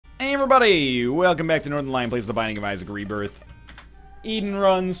Hey everybody, welcome back to Northern Lion Plays The Binding of Isaac Rebirth. Eden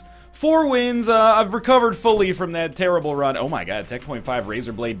runs, 4 wins, I've recovered fully from that terrible run. Oh my god, Tech Point 5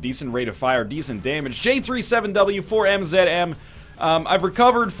 Razor Blade, decent rate of fire, decent damage. J37W, 4MZM. I've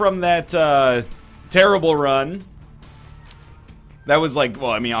recovered from that terrible run. That was like,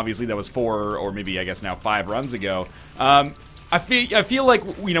 well, I mean, obviously that was 4 or maybe I guess now 5 runs ago. I feel like,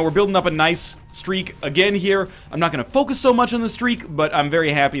 you know, we're building up a nice streak again here. I'm not going to focus so much on the streak, but I'm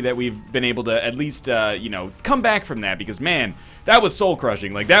very happy that we've been able to at least, you know, come back from that because, man, that was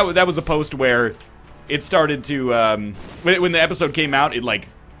soul-crushing. Like, that was a post where it started to, when the episode came out, it, like,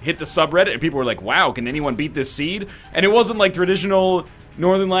 hit the subreddit, and people were like, wow, can anyone beat this seed? And it wasn't like traditional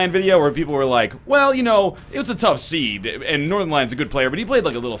Northern Lion video where people were like, well, you know, it was a tough seed, and Northern Lion's a good player, but he played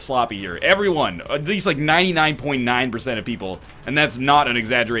like a little sloppy here. Everyone, at least like 99.9% of people, and that's not an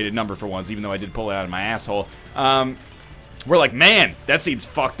exaggerated number for once, even though I did pull it out of my asshole, we're like, man, that seed's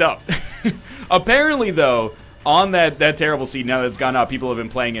fucked up. Apparently, though, on that terrible seed, now that it's gone up, people have been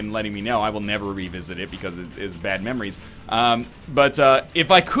playing it and letting me know. I will never revisit it because it is bad memories. But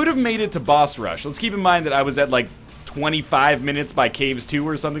if I could have made it to boss rush, let's keep in mind that I was at like 25 minutes by Caves 2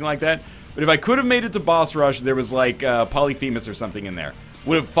 or something like that. But if I could have made it to boss rush, there was like Polyphemus or something in there.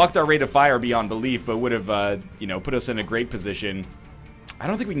 Would have fucked our rate of fire beyond belief, but would have, you know, put us in a great position. I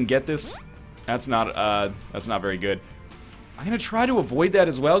don't think we can get this. That's not very good. I'm going to try to avoid that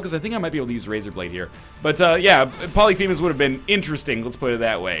as well, because I think I might be able to use Razor Blade here. But, yeah, Polyphemus would have been interesting, let's put it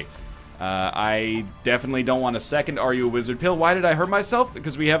that way. I definitely don't want a second Are You a Wizard pill. Why did I hurt myself?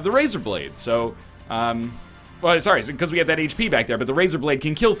 Because we have the Razor Blade. So, well, sorry, because we have that HP back there, but the Razor Blade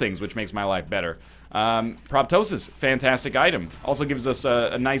can kill things, which makes my life better. Proptosis, fantastic item. Also gives us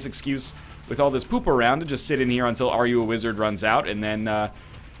a nice excuse with all this poop around to just sit in here until Are You a Wizard runs out, and then,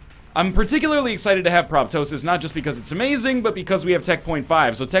 I'm particularly excited to have Proptosis, not just because it's amazing, but because we have Tech Point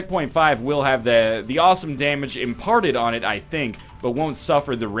 5. So Tech Point 5 will have the awesome damage imparted on it, I think, but won't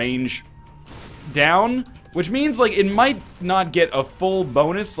suffer the range down, which means, like, it might not get a full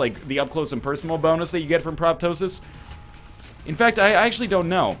bonus, like the up-close and personal bonus that you get from Proptosis. In fact, I actually don't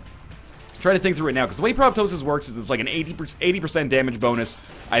know. Try to think through it now, because the way Proptosis works is it's like an 80% damage bonus,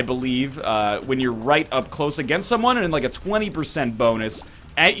 I believe, when you're right up close against someone, and like a 20% bonus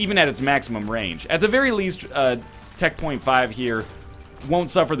even at its maximum range. At the very least, Tech Point 5 here won't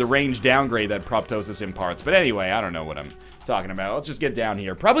suffer the range downgrade that Proptosis imparts. But anyway, I don't know what I'm talking about. Let's just get down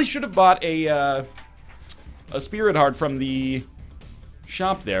here. Probably should have bought a Spirit Heart from the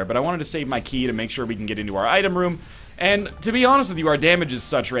shop there, but I wanted to save my key to make sure we can get into our item room. And to be honest with you, our damage is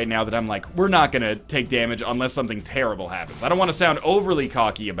such right now that I'm like, we're not gonna take damage unless something terrible happens. I don't want to sound overly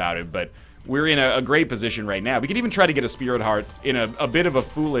cocky about it, but we're in a great position right now. We could even try to get a Spirit Heart in a bit of a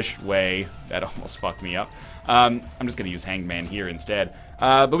foolish way. That almost fucked me up. I'm just going to use Hangman here instead.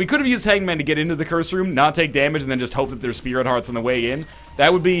 But we could have used Hangman to get into the curse room, not take damage, and then just hope that there's Spirit Hearts on the way in.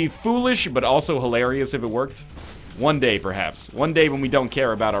 That would be foolish, but also hilarious if it worked. One day, perhaps. One day when we don't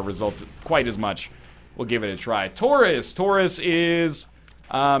care about our results quite as much, we'll give it a try. Taurus. Taurus is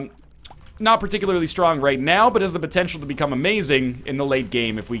not particularly strong right now, but has the potential to become amazing in the late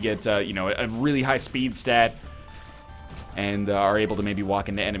game if we get, you know, a really high speed stat and are able to maybe walk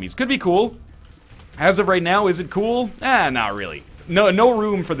into enemies. Could be cool. As of right now, is it cool? Not really. No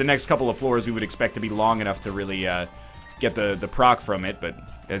room for the next couple of floors we would expect to be long enough to really get the proc from it, but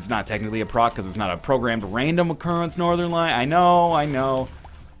it's not technically a proc because it's not a programmed random occurrence, Northern Lion. I know.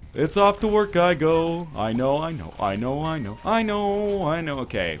 It's off to work I go. I know.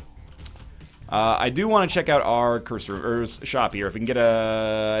 Okay. I do want to check out our cursor shop here. If we can get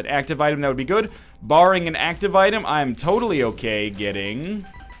an active item, that would be good. Barring an active item, I'm totally okay getting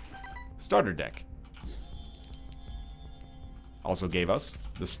starter deck. Also gave us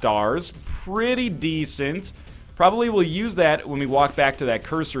the stars. Pretty decent. Probably we'll use that when we walk back to that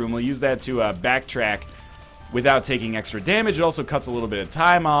curse room. We'll use that to backtrack without taking extra damage. It also cuts a little bit of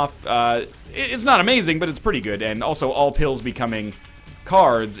time off. It's not amazing, but it's pretty good. And also all pills becoming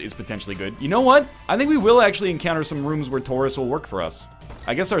cards is potentially good. You know what? I think we will actually encounter some rooms where Taurus will work for us.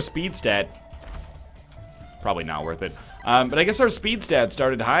 I guess our speed stat, probably not worth it, but I guess our speed stat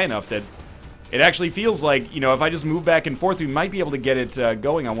started high enough that it actually feels like, you know, if I just move back and forth, we might be able to get it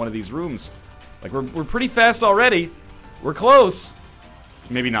going on one of these rooms. Like, we're pretty fast already. We're close.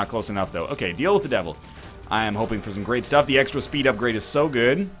 Maybe not close enough, though. Okay, deal with the devil. I am hoping for some great stuff. The extra speed upgrade is so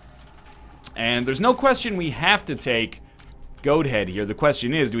good. And there's no question we have to take Goat Head here. The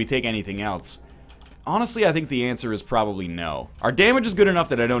question is, do we take anything else? Honestly, I think the answer is probably no. Our damage is good enough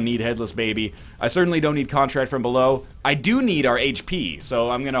that I don't need Headless Baby. I certainly don't need Contract from Below. I do need our HP,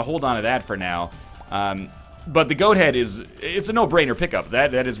 so I'm going to hold on to that for now. But the goat head it's a no-brainer pickup.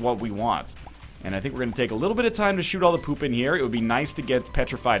 That is what we want. And I think we're going to take a little bit of time to shoot all the poop in here. It would be nice to get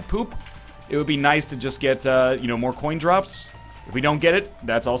petrified poop. It would be nice to just get, you know, more coin drops. If we don't get it,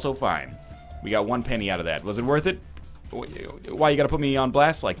 that's also fine. We got 1 penny out of that. Was it worth it? Why you gotta put me on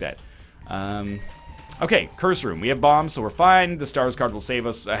blast like that? Okay, curse room. We have bombs, so we're fine. The stars card will save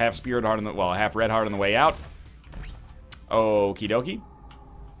us a half spirit heart a half red heart on the way out. Okie dokie.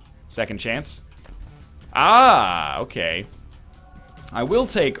 Second chance. Ah, okay. I will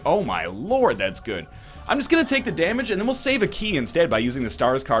take, oh my lord, that's good. I'm just gonna take the damage, and then we'll save a key instead by using the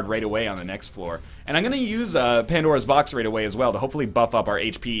stars card right away on the next floor. And I'm gonna use Pandora's box right away as well to hopefully buff up our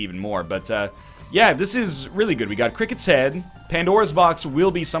HP even more. But yeah, this is really good. We got Cricket's head. Pandora's box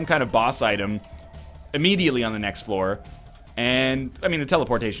will be some kind of boss item immediately on the next floor. And, I mean, the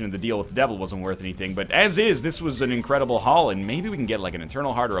teleportation of the deal with the devil wasn't worth anything. But as is, this was an incredible haul, and maybe we can get like an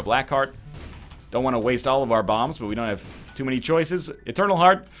Eternal Heart or a Black Heart. Don't want to waste all of our bombs, but we don't have too many choices. Eternal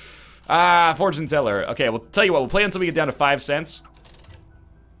Heart. Ah, Fortune Teller. Okay, we'll tell you what. We'll play until we get down to 5 cents.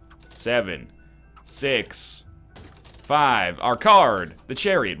 7, 6, 5. Our card, the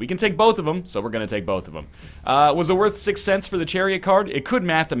Chariot. We can take both of them, so we're going to take both of them. Was it worth 6 cents for the Chariot card? It could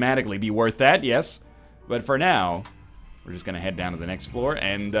mathematically be worth that, yes. But for now, we're just going to head down to the next floor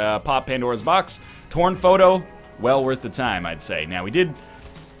and pop Pandora's box. Torn Photo, well worth the time, I'd say. Now, we didn't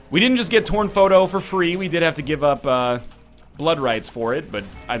just get Torn Photo for free. We did have to give up blood rights for it, but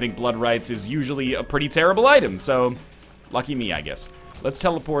I think blood rights is usually a pretty terrible item, so lucky me, I guess. Let's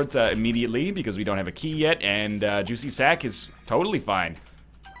teleport immediately because we don't have a key yet, and Juicy Sack is totally fine.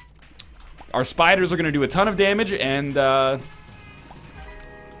 Our spiders are going to do a ton of damage, and the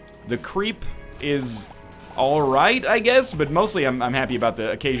creep is alright, I guess, but mostly I'm happy about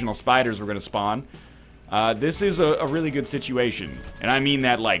the occasional spiders we're going to spawn. This is a really good situation, and I mean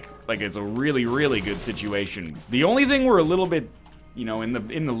that like it's a really, really good situation. The only thing we're a little bit, you know, in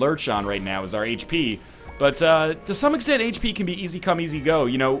the lurch on right now is our HP, but to some extent HP can be easy come, easy go.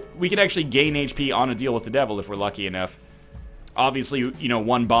 You know, we could actually gain HP on a deal with the devil if we're lucky enough. Obviously, you know,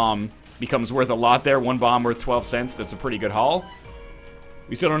 1 bomb becomes worth a lot there. 1 bomb worth 12 cents, that's a pretty good haul.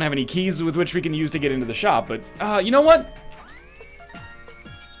 We still don't have any keys with which we can use to get into the shop, but you know what?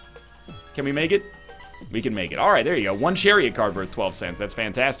 Can we make it? We can make it. All right, there you go. 1 Chariot card worth 12 cents. That's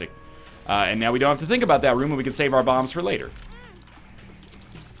fantastic. And now we don't have to think about that room, and we can save our bombs for later.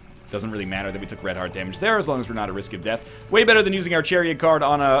 Doesn't really matter that we took red heart damage there, as long as we're not at risk of death. Way better than using our Chariot card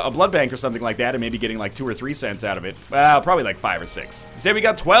on a blood bank or something like that, and maybe getting like 2 or 3 cents out of it. Well, probably like 5 or 6. Instead, we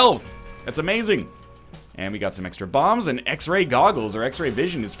got 12. That's amazing. And we got some extra bombs, and X-ray goggles, or X-ray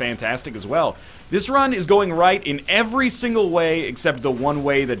vision, is fantastic as well. This run is going right in every single way except the one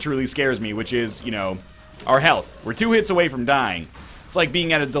way that truly scares me, which is, you know, our health. We're 2 hits away from dying. It's like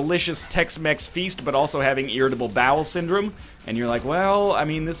being at a delicious Tex-Mex feast, but also having irritable bowel syndrome. And you're like, well, I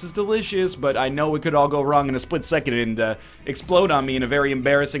mean, this is delicious, but I know it could all go wrong in a split second and explode on me in a very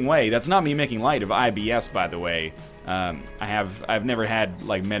embarrassing way. That's not me making light of IBS, by the way. I've never had,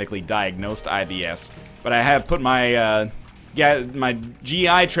 like, medically diagnosed IBS, but I have put my my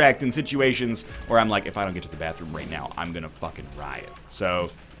GI tract in situations where I'm like, if I don't get to the bathroom right now, I'm gonna fucking riot.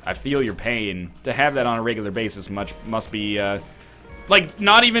 So I feel your pain. To have that on a regular basis must be like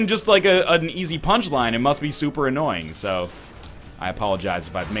not even just like an easy punchline. It must be super annoying. So I apologize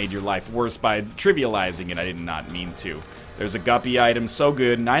if I've made your life worse by trivializing it. I did not mean to. There's a guppy item, so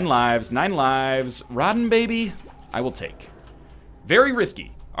good. 9 lives, 9 lives. Rotten baby, I will take. Very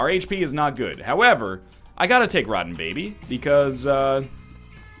risky. Our HP is not good. However, I gotta take Rotten Baby because the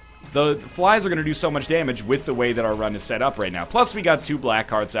flies are gonna do so much damage with the way that our run is set up right now. Plus, we got 2 black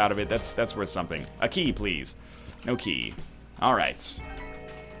hearts out of it. That's worth something. A key, please. No key. All right.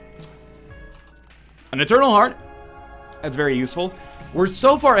 An Eternal Heart. That's very useful. We're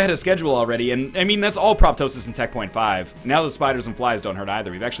so far ahead of schedule already, and I mean, that's all Proptosis and Tech Point 5. Now the spiders and flies don't hurt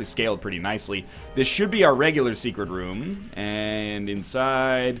either. We've actually scaled pretty nicely. This should be our regular secret room, and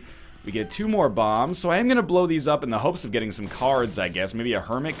inside we get 2 more bombs. So I am going to blow these up in the hopes of getting some cards, I guess. Maybe a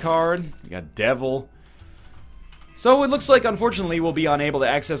Hermit card. We got Devil. So it looks like, unfortunately, we'll be unable to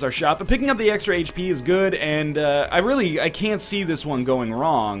access our shop, but picking up the extra HP is good, and I can't see this one going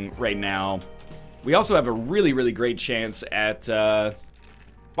wrong right now. We also have a really, really great chance at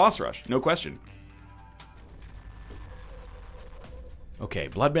Boss Rush, no question. Okay,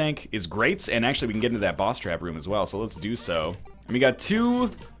 Blood Bank is great, and actually we can get into that Boss Trap room as well, so let's do so. And we got 2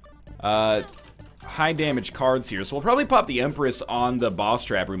 high damage cards here, so we'll probably pop the Empress on the Boss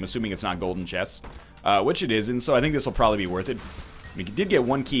Trap room, assuming it's not golden chests, which it isn't, so I think this will probably be worth it. We did get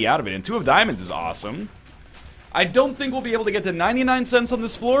 1 key out of it, and 2 of diamonds is awesome. I don't think we'll be able to get to 99 cents on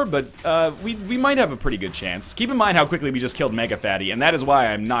this floor, but we might have a pretty good chance. Keep in mind how quickly we just killed Mega Fatty, and that is why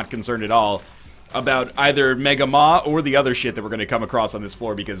I'm not concerned at all about either Mega Ma or the other shit that we're going to come across on this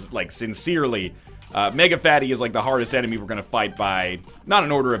floor, because, like, sincerely, Mega Fatty is, like, the hardest enemy we're going to fight by, not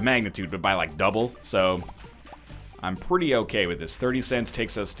an order of magnitude, but by, like, double, so I'm pretty okay with this. 30 cents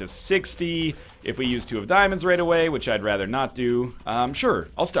takes us to 60. If we use 2 of diamonds right away, which I'd rather not do, sure,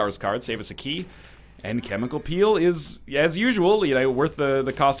 I'll Stars card, save us a key. And Chemical Peel is, as usual, you know, worth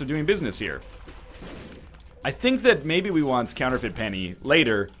the cost of doing business here. I think that maybe we want Counterfeit Penny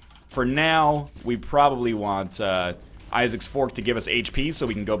later. For now, we probably want Isaac's Fork to give us HP so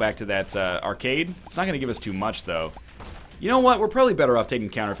we can go back to that arcade. It's not going to give us too much, though. You know what? We're probably better off taking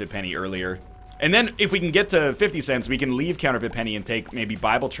Counterfeit Penny earlier. And then if we can get to 50 cents, we can leave Counterfeit Penny and take maybe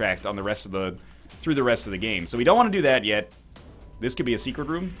Bible Tract on the rest of through the rest of the game. So we don't want to do that yet. This could be a secret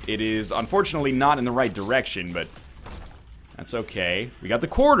room. It is, unfortunately, not in the right direction, but that's okay. We got the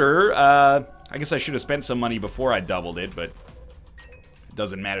quarter. I guess I should have spent some money before I doubled it, but it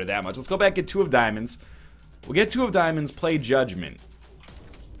doesn't matter that much. Let's go back, get 2 of diamonds. We'll get 2 of diamonds, play Judgment.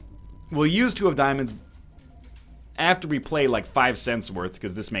 We'll use 2 of diamonds after we play, like, 5 cents worth,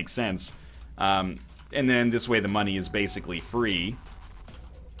 because this makes sense. And then this way the money is basically free.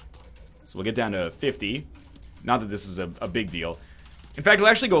 So we'll get down to 50. Not that this is a big deal. In fact, we'll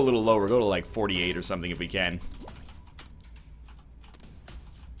actually go a little lower. Go to like 48 or something if we can.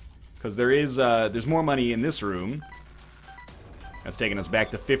 Because there's more money in this room. That's taking us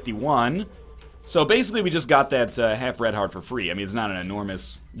back to 51. So basically we just got that half red heart for free. I mean, it's not an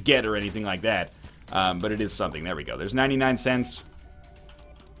enormous get or anything like that. But it is something. There we go. There's 99 cents.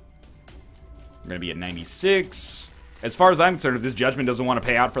 We're going to be at 96. As far as I'm concerned, if this Judgment doesn't want to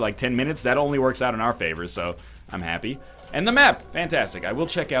pay out for like 10 minutes, that only works out in our favor, so I'm happy. And the map, fantastic. I will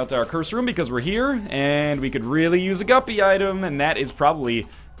check out our curse room because we're here, and we could really use a guppy item, and that is probably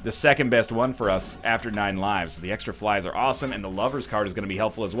the second best one for us after 9 lives. So the extra flies are awesome, and the Lover's card is going to be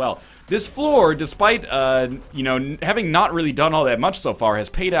helpful as well. This floor, despite, you know, having not really done all that much so far, has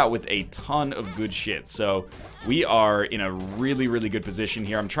paid out with a ton of good shit. So we are in a really, really good position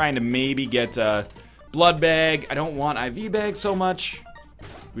here. I'm trying to maybe get Blood Bag. I don't want IV Bag so much.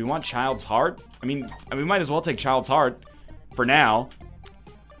 We want Child's Heart. I mean, we might as well take Child's Heart for now.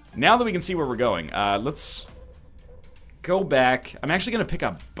 Now that we can see where we're going, let's go back. I'm actually going to pick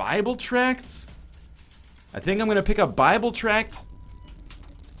up Bible Tract. I think I'm going to pick up Bible Tract.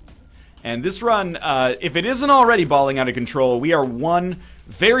 And this run, if it isn't already balling out of control, we are one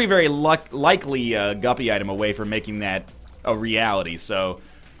very, very likely guppy item away from making that a reality. So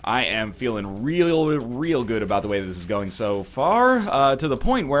I am feeling real good about the way that this is going so far, to the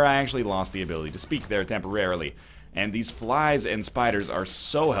point where I actually lost the ability to speak there temporarily. And these flies and spiders are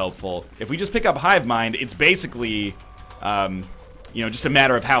so helpful. If we just pick up Hive Mind, it's basically, you know, just a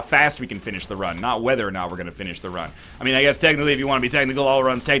matter of how fast we can finish the run, not whether or not we're going to finish the run. I mean, I guess technically, if you want to be technical, all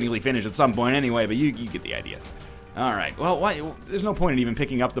runs technically finish at some point anyway, but you get the idea. Alright, well, there's no point in even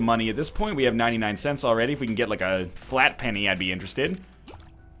picking up the money at this point. We have 99 cents already. If we can get, like, a flat penny, I'd be interested.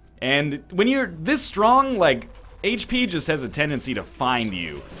 And when you're this strong, like, HP just has a tendency to find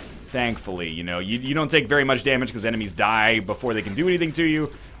you. Thankfully, you know, you don't take very much damage because enemies die before they can do anything to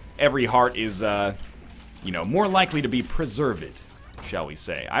you. Every heart is, you know, more likely to be preserved, shall we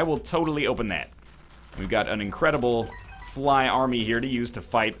say. I will totally open that. We've got an incredible fly army here to use to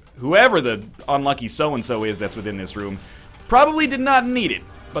fight whoever the unlucky so-and-so is that's within this room. Probably did not need it,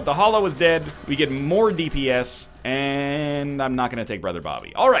 but the Hollow is dead. We get more DPS, and I'm not going to take Brother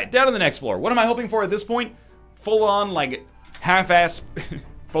Bobby. All right, down to the next floor. What am I hoping for at this point? Full-on, like, half-ass...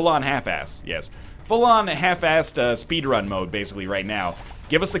 Full-on half-ass, yes. Full-on half-assed speedrun mode, basically, right now.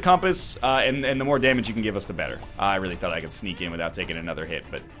 Give us the compass, and the more damage you can give us, the better. I really thought I could sneak in without taking another hit,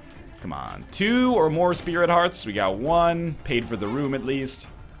 but come on. 2 or more Spirit Hearts. We got 1. Paid for the room, at least.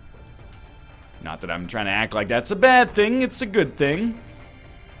 Not that I'm trying to act like that's a bad thing. It's a good thing.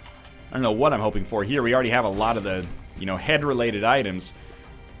 I don't know what I'm hoping for here. We already have a lot of the, you know, head-related items.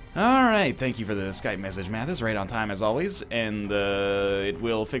 Alright, thank you for the Skype message, Mathis. Right on time, as always. And it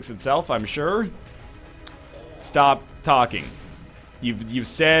will fix itself, I'm sure. Stop talking. You've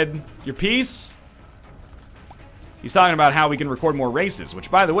said your piece. He's talking about how we can record more races, which,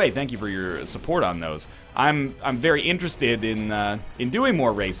 by the way, thank you for your support on those. I'm very interested in doing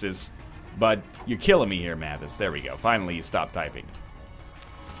more races, but you're killing me here, Mathis. There we go. Finally, you stopped typing.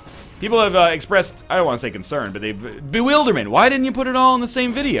 People have expressed, I don't want to say concern, but they've bewilderment. Why didn't you put it all in the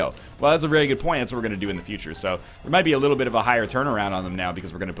same video? Well, that's a very good point. That's what we're going to do in the future. So there might be a little bit of a higher turnaround on them now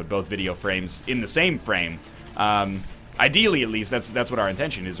because we're going to put both video frames in the same frame. Ideally, at least, that's what our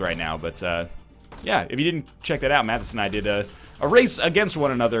intention is right now. But yeah, if you didn't check that out, Mathis and I did a race against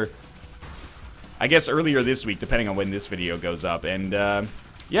one another, I guess earlier this week, depending on when this video goes up. And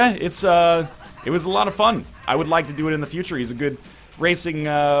yeah, it was a lot of fun. I would like to do it in the future. He's a good racing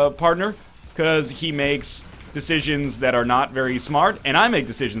partner because he makes decisions that are not very smart, and I make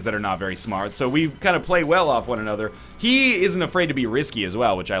decisions that are not very smart, so we kind of play well off one another. He isn't afraid to be risky as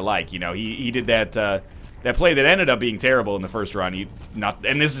well, which I like. You know, he did that that play that ended up being terrible in the first run.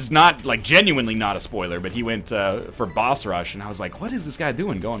 And this is not, like, genuinely not a spoiler, but he went for boss rush, and I was like, what is this guy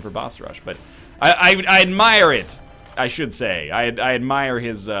doing going for boss rush? But I admire it, I should say. I admire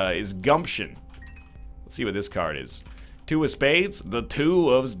his gumption. Let's see what this card is. Two of spades, the two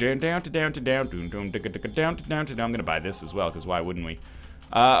of down to down to down to down to down to down to down. I'm gonna buy this as well, because why wouldn't we?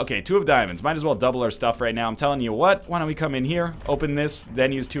 Okay, two of diamonds. Might as well double our stuff right now. I'm telling you what. Why don't we come in here, open this,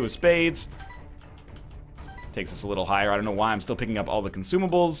 then use two of spades. Takes us a little higher. I don't know why I'm still picking up all the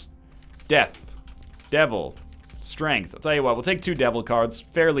consumables. Death, devil, strength. I'll tell you what. We'll take two devil cards.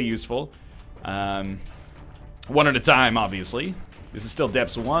 Fairly useful. One at a time, obviously. This is still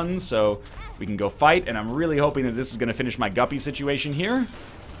depths 1, so we can go fight, and I'm really hoping that this is going to finish my Guppy situation here.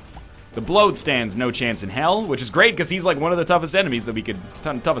 The Bloat stands no chance in hell, which is great because he's like one of the toughest enemies that we could,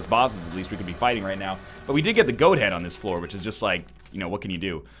 toughest bosses at least we could be fighting right now. But we did get the Goat Head on this floor, which is just like, you know, what can you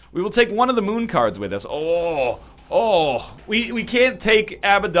do? We will take one of the moon cards with us. We can't take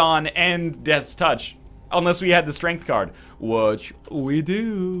Abaddon and Death's Touch unless we had the strength card. What we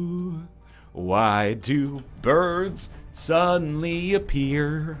do? Why do birds suddenly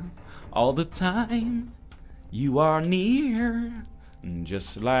appear all the time you are near?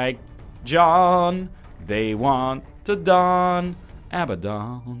 Just like John, they want to don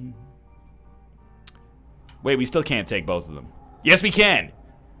Abaddon. Wait, we still can't take both of them. Yes, we can.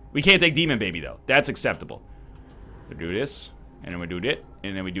 We can't take Demon Baby, though. That's acceptable. We do this, and then we do that,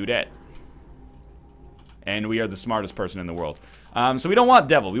 and then we do that. And we are the smartest person in the world. So we don't want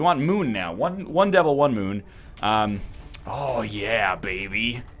Devil. We want Moon now. One Devil, one Moon. Oh, yeah,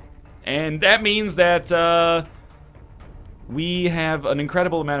 baby. And that means that we have an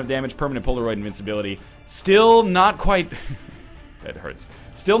incredible amount of damage, permanent Polaroid invincibility. Still not quite... that hurts.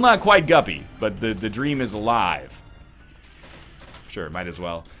 Still not quite Guppy, but the dream is alive. Sure, might as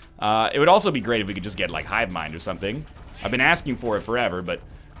well. It would also be great if we could just get, like, Hive Mind or something. I've been asking for it forever, but,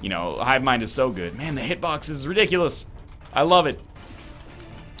 you know, Hive Mind is so good. Man, the hitbox is ridiculous. I love it.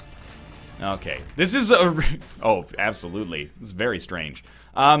 Okay, this is a... oh, absolutely. This is very strange.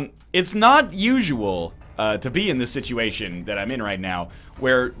 It's not usual to be in this situation that I'm in right now,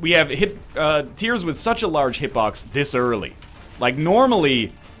 where we have tiers with such a large hitbox this early. Like,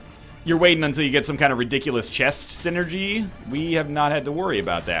 normally, you're waiting until you get some kind of ridiculous chest synergy. We have not had to worry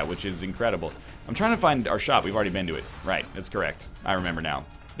about that, which is incredible. I'm trying to find our shop. We've already been to it. Right, that's correct. I remember now.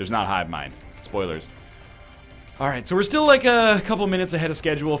 There's not Hive Mind. Spoilers. Alright, so we're still like a couple minutes ahead of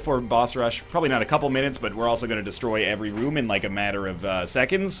schedule for boss rush. Probably not a couple minutes, but we're also going to destroy every room in like a matter of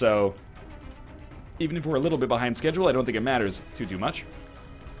seconds, so... even if we're a little bit behind schedule, I don't think it matters too much.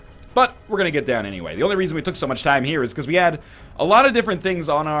 But we're going to get down anyway. The only reason we took so much time here is because we had a lot of different things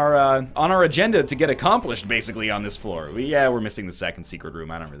on our agenda to get accomplished, basically, on this floor. We're missing the second secret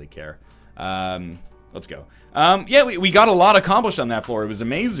room. I don't really care. Let's go. Yeah, we got a lot accomplished on that floor. It was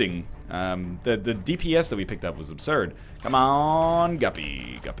amazing. The DPS that we picked up was absurd. Come on,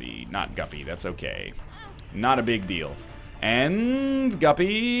 Guppy. Guppy. Not Guppy. That's okay. Not a big deal. And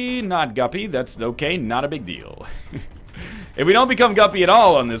Guppy. Not Guppy. That's okay. Not a big deal. If we don't become Guppy at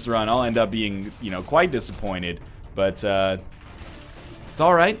all on this run, I'll end up being, you know, quite disappointed. But, it's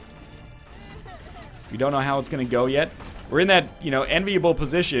alright. We don't know how it's going to go yet. We're in that, you know, enviable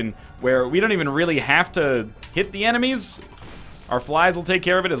position where we don't even really have to hit the enemies. Our flies will take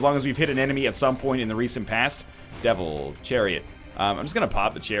care of it as long as we've hit an enemy at some point in the recent past. Devil, Chariot. I'm just going to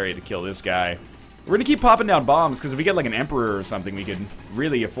pop the Chariot to kill this guy. We're going to keep popping down bombs because if we get like an Emperor or something, we could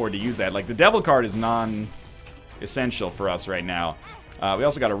really afford to use that. Like the Devil card is non-essential for us right now. We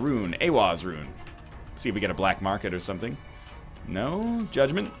also got a rune, Awaz rune. See if we get a black market or something. No?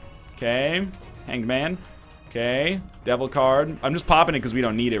 Judgment. Okay. Hanged Man. Okay, Devil card. I'm just popping it because we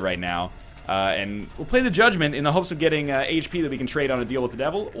don't need it right now. And we'll play the Judgment in the hopes of getting HP that we can trade on a deal with the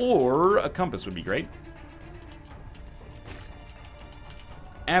Devil, or a Compass would be great.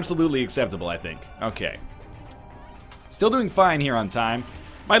 Absolutely acceptable, I think. Okay. Still doing fine here on time.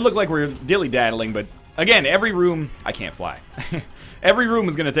 Might look like we're dilly-daddling, but again, every room... I can't fly. Every room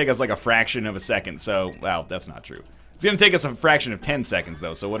is going to take us like a fraction of a second, so... well, that's not true. It's going to take us a fraction of 10 seconds,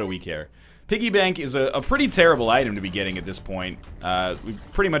 though, so what do we care? Piggy Bank is a pretty terrible item to be getting at this point. We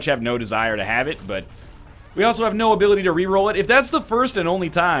pretty much have no desire to have it, but we also have no ability to reroll it. If that's the first and only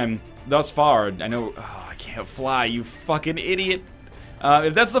time thus far, I know... Oh, I can't fly, you fucking idiot.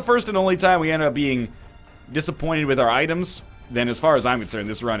 If that's the first and only time we end up being disappointed with our items, then as far as I'm concerned,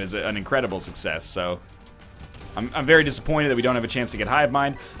 this run is an incredible success, so... I'm very disappointed that we don't have a chance to get Hive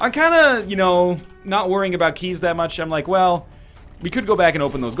Mind. I'm kind of, you know, not worrying about keys that much. I'm like, well, we could go back and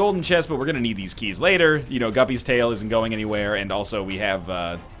open those golden chests, but we're going to need these keys later. You know, Guppy's tail isn't going anywhere, and also we have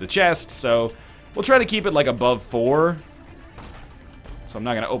the chest, so we'll try to keep it, like, above 4. So I'm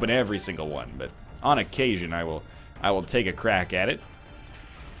not going to open every single one, but on occasion I will take a crack at it.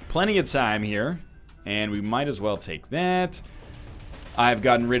 Plenty of time here, and we might as well take that. I've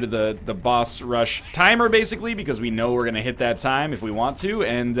gotten rid of the boss rush timer, basically, because we know we're going to hit that time if we want to,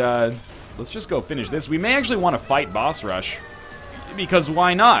 and let's just go finish this. We may actually want to fight boss rush, because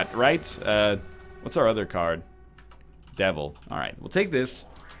why not, right? What's our other card? Devil. Alright, we'll take this,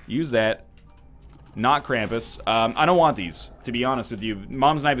 use that. Not Krampus. I don't want these, to be honest with you.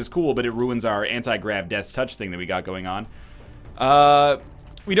 Mom's Knife is cool, but it ruins our anti-grav death touch thing that we got going on.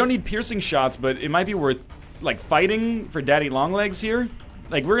 We don't need piercing shots, but it might be worth... like, fighting for Daddy Longlegs here.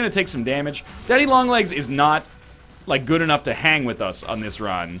 Like, we're gonna take some damage. Daddy Longlegs is not, like, good enough to hang with us on this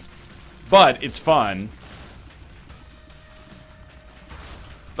run. But, it's fun.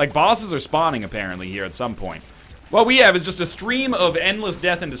 Like, bosses are spawning, apparently, here at some point. What we have is just a stream of endless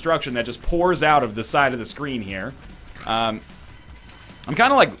death and destruction that just pours out of the side of the screen here. I'm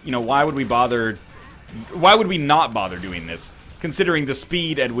kind of like, you know, why would we bother... Why would we not bother doing this? Considering the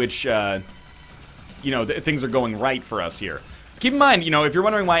speed at which, you know, things are going right for us here. Keep in mind, you know, if you're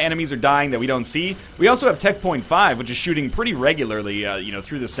wondering why enemies are dying that we don't see, we also have Tech Point 5, which is shooting pretty regularly, you know,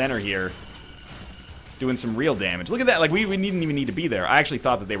 through the center here. Doing some real damage. Look at that, like, we didn't even need to be there. I actually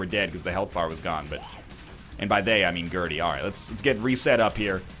thought that they were dead because the health bar was gone, but... And by they, I mean Gertie. Alright, let's get reset up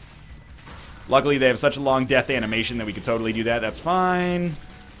here. Luckily, they have such a long death animation that we could totally do that. That's fine.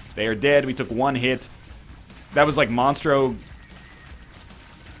 They are dead. We took one hit. That was like Monstro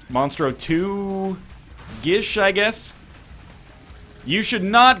 2-gish, I guess? You should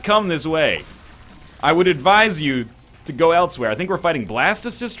not come this way. I would advise you to go elsewhere. I think we're fighting Blast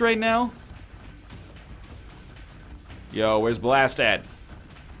Assist right now. Yo, where's Blast at?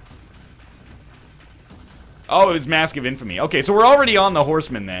 Oh, it was Mask of Infamy. Okay, so we're already on the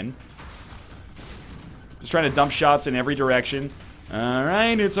Horseman then. Just trying to dump shots in every direction.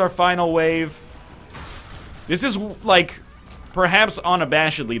 Alright, it's our final wave. This is, like, perhaps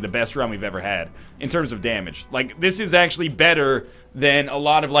unabashedly the best run we've ever had in terms of damage. Like, this is actually better than a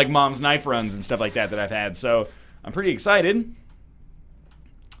lot of, like, Mom's Knife runs and stuff like that I've had. So, I'm pretty excited. If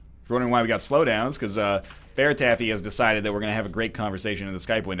you're wondering why we got slowdowns, because Bear Taffy has decided that we're going to have a great conversation in the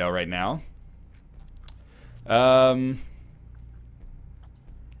Skype window right now.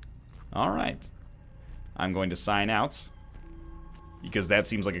 Alright. I'm going to sign out. Because that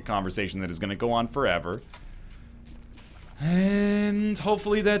seems like a conversation that is going to go on forever. And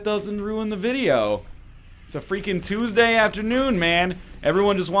hopefully that doesn't ruin the video. It's a freaking Tuesday afternoon, man.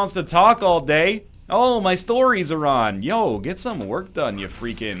 Everyone just wants to talk all day. Oh, my stories are on. Yo, get some work done, you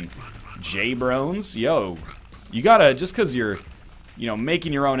freaking J-Brones. Yo, you gotta, just because you're, you know,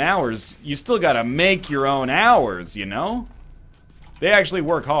 making your own hours, you still gotta make your own hours, you know? They actually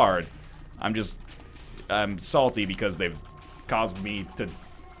work hard. I'm salty because they've caused me to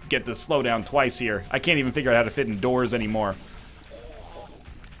get the slowdown twice here. I can't even figure out how to fit indoors anymore.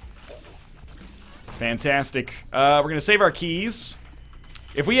 Fantastic. We're gonna save our keys.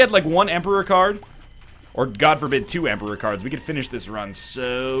 If we had like one Emperor card, or God forbid 2 Emperor cards, we could finish this run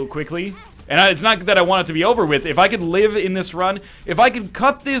so quickly. And it's not that I want it to be over with. If I could live in this run, if I could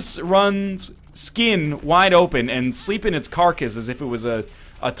cut this run's skin wide open and sleep in its carcass as if it was a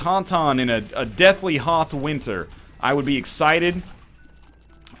tauntaun in a deathly hot winter, I would be excited.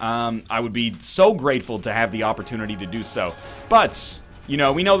 I would be so grateful to have the opportunity to do so. But, you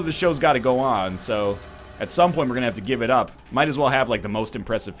know, we know that the show's got to go on, so at some point we're going to have to give it up. Might as well have, like, the most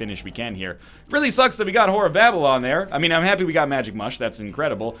impressive finish we can here. Really sucks that we got Whore of Babylon there. I mean, I'm happy we got Magic Mush. That's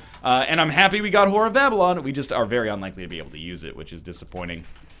incredible. And I'm happy we got Whore of Babylon. We just are very unlikely to be able to use it, which is disappointing.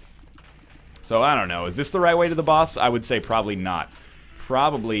 So, I don't know. Is this the right way to the boss? I would say probably not.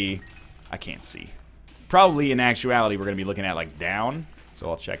 Probably... I can't see. Probably, in actuality, we're going to be looking at, like, down. So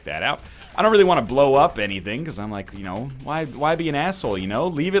I'll check that out. I don't really want to blow up anything, because I'm like, you know, why be an asshole, you know?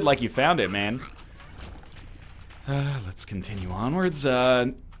 Leave it like you found it, man. Let's continue onwards.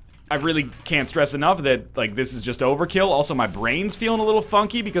 I really can't stress enough that, like, this is just overkill. Also, my brain's feeling a little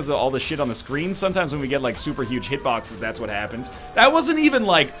funky because of all the shit on the screen. Sometimes when we get, like, super huge hitboxes, that's what happens. That wasn't even,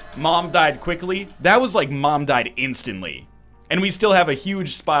 like, Mom died quickly. That was, like, Mom died instantly. And we still have a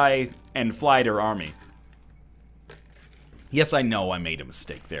huge spy and flighter army. Yes, I know I made a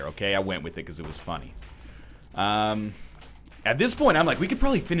mistake there, okay? I went with it because it was funny. At this point, I'm like, we could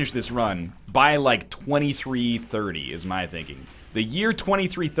probably finish this run by, like, 2330 is my thinking. The year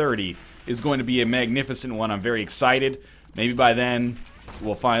 2330 is going to be a magnificent one. I'm very excited. Maybe by then,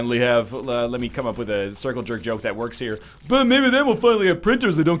 we'll finally have, let me come up with a circle jerk joke that works here. But maybe then we'll finally have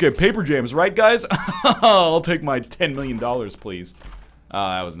printers that don't get paper jams, right, guys? I'll take my $10 million, please.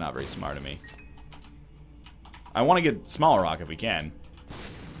 That was not very smart of me. I want to get smaller rock if we can.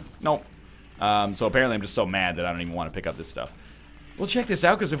 Nope. So apparently I'm just so mad that I don't even want to pick up this stuff. We'll check this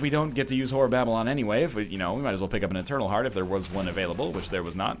out, because if we don't get to use Horror Babylon anyway, if we, you know, we might as well pick up an Eternal Heart if there was one available, which there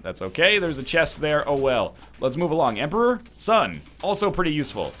was not. That's okay. There's a chest there. Oh well. Let's move along. Emperor, Sun. Also pretty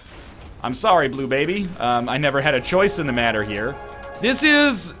useful. I'm sorry, Blue Baby. I never had a choice in the matter here. This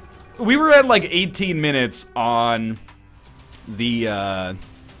is... We were at like 18 minutes on the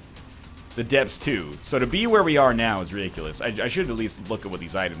Depths 2. So to be where we are now is ridiculous. I should at least look at what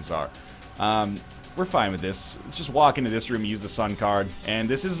these items are. We're fine with this. Let's just walk into this room, use the Sun card, and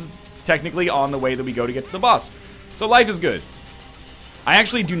this is technically on the way that we go to get to the boss. So life is good. I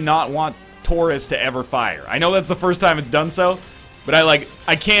actually do not want Taurus to ever fire. I know that's the first time it's done so, but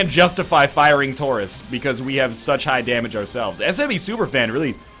I can't justify firing Taurus because we have such high damage ourselves. SME Superfan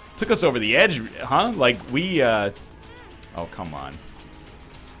really took us over the edge, huh? Like, we, oh, come on.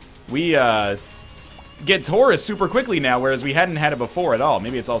 We, get Taurus super quickly now, whereas we hadn't had it before at all.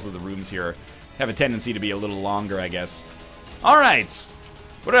 Maybe it's also the rooms here have a tendency to be a little longer, I guess. Alright.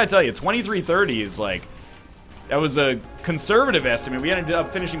 What did I tell you? 2330 is like... That was a conservative estimate. We ended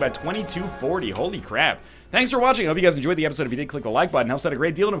up finishing by 2240. Holy crap. Thanks for watching. I hope you guys enjoyed the episode. If you did, click the like button. Helps out a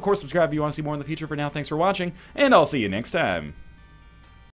great deal. And of course, subscribe if you want to see more in the future. For now, thanks for watching. And I'll see you next time.